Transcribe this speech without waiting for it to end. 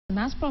And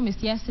as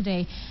promised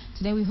yesterday,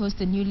 today we host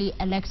the newly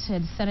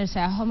elected Senator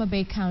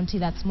Homabay County,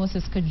 that's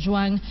Moses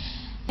Kajwang.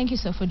 Thank you,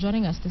 sir, for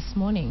joining us this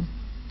morning.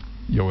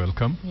 You're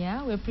welcome.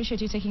 Yeah, we appreciate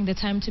you taking the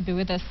time to be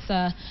with us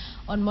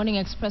on Morning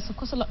Express. Of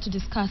course, a lot to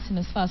discuss in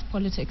as far as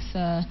politics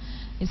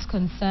is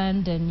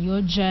concerned and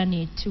your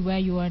journey to where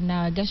you are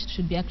now. I guess it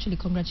should be actually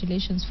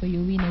congratulations for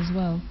your win as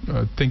well.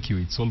 Thank you.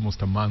 It's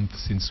almost a month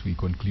since we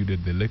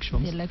concluded the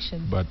elections.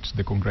 But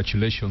the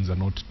congratulations are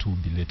not too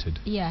belated.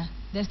 Yeah,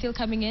 they're still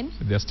coming in?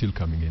 They're still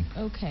coming in.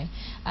 Okay.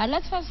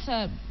 Let's first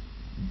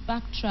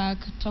backtrack,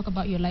 talk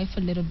about your life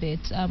a little bit,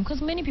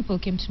 because many people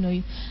came to know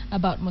you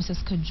about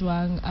Moses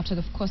Kajwang after,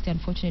 of course, the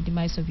unfortunate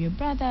demise of your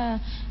brother,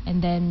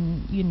 and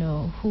then, you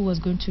know, who was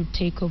going to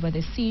take over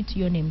the seat.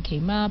 Your name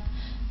came up,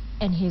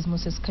 and here's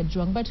Moses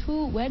Kajwang. But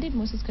where did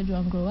Moses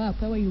Kajwang grow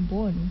up? Where were you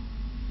born?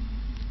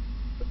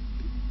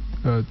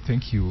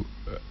 Thank you.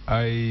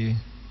 I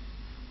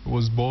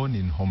was born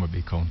in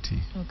Homabay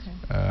County,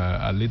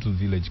 a little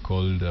village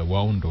called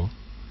Waundo.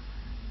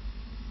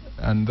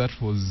 And that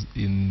was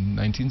in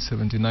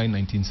 1979,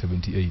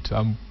 1978.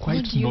 I'm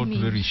quite not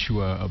very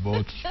sure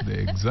about the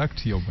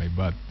exact year of my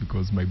birth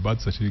because my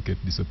birth certificate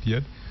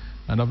disappeared.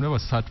 And I've never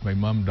sat my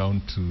mom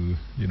down to,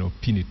 you know,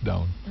 pin it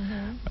down.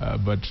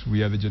 But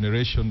we are the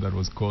generation that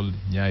was called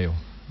Nyayo.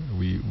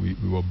 We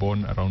were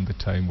born around the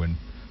time when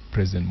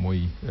President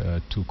Moi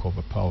took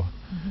over power.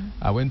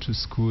 I went to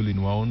school in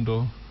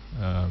Waundo,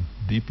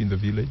 deep in the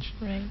village.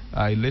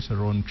 I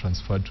later on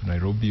transferred to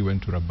Nairobi,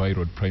 went to Rabai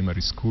Road Primary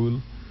School,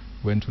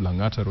 went to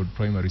Langata Road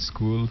Primary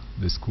School,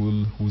 the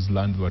school whose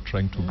land we were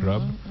trying to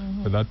grab.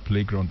 That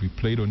playground, we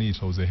played on it.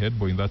 I was a head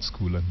boy in that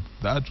school, and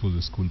that was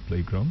the school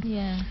playground.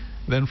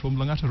 Then from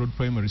Langata Road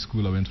Primary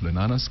School, I went to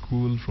Lenana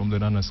School. From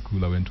Lenana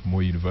School, I went to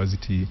Moi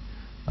University.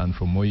 And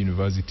from Moi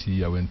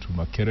University, I went to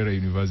Makerere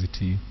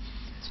University.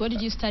 So what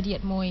did you study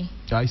at Moi?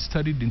 I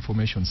studied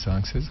information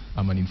sciences.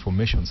 I'm an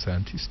information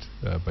scientist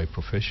by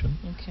profession.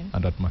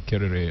 And at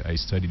Makerere, I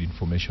studied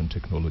information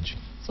technology.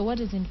 So what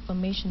does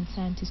information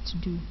scientist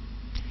do?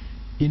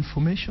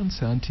 Information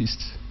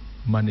scientists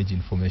manage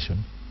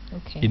information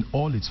in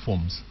all its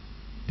forms,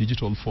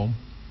 digital form,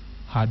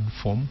 hard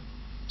form.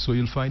 So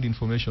you'll find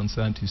information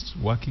scientists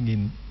working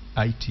in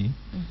IT,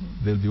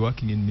 they'll be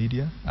working in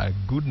media. A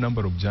good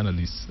number of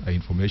journalists are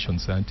information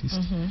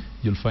scientists.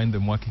 You'll find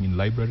them working in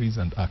libraries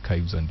and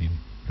archives and in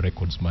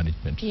records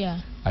management.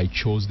 I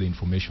chose the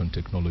information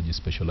technology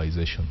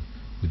specialization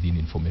within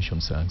information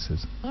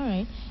sciences. All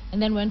right.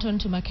 And then went on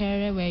to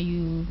Makerere where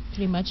you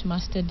pretty much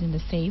mastered in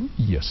the same?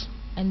 Yes.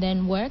 And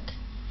then work?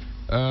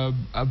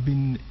 I've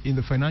been in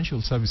the financial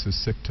services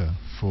sector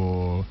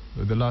for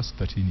the last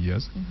 13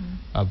 years.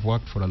 I've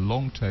worked for a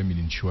long time in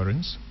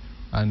insurance.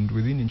 And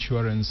within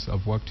insurance,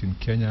 I've worked in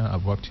Kenya,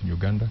 I've worked in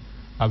Uganda.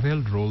 I've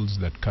held roles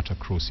that cut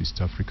across East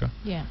Africa.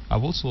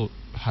 I've also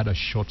had a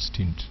short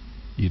stint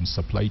in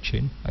supply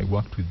chain. I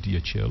worked with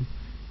DHL,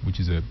 which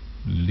is a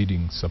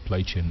leading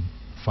supply chain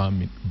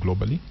firm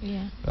globally.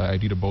 I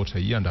did about a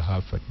year and a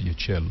half at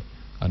DHL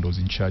and was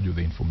in charge of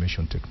the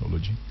information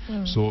technology.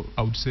 So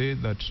I would say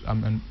that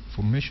I'm an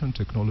information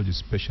technology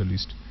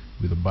specialist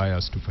with a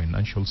bias to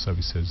financial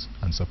services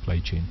and supply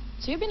chain.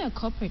 So you've been a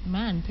corporate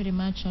man pretty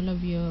much all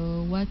of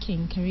your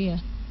working career?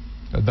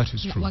 That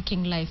is true.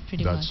 Working life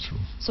pretty much? That's true.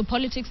 So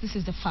politics, this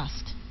is the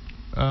first?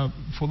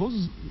 For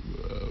those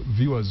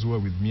viewers who were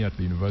with me at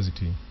the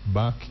university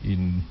back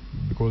in,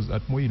 because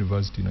at Moi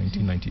University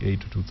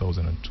 1998 to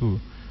 2002,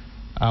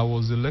 I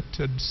was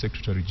elected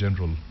Secretary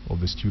General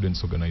of the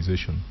Students'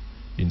 Organization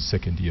in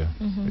second year.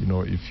 You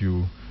know, if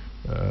you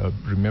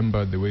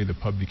remember the way the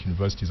public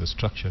universities are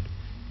structured,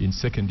 in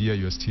second year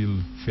you are still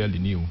fairly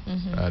new,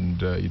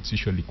 and it's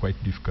usually quite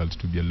difficult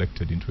to be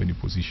elected into any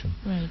position.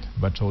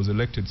 But I was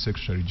elected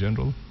Secretary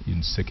General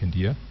in second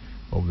year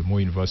of the Moi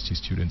University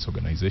Students'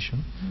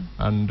 Organization,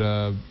 and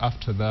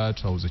after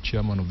that I was the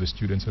chairman of the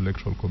Students'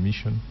 Electoral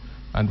Commission,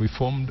 and we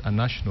formed a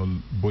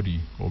national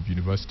body of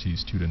university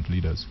student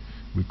leaders.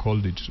 We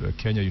called it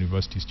Kenya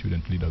University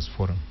Student Leaders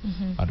Forum,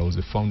 and I was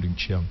the founding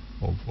chair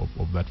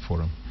of that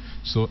forum.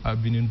 So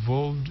I've been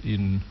involved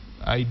in,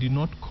 I did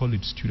not call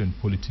it student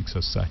politics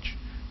as such,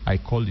 I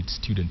called it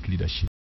student leadership.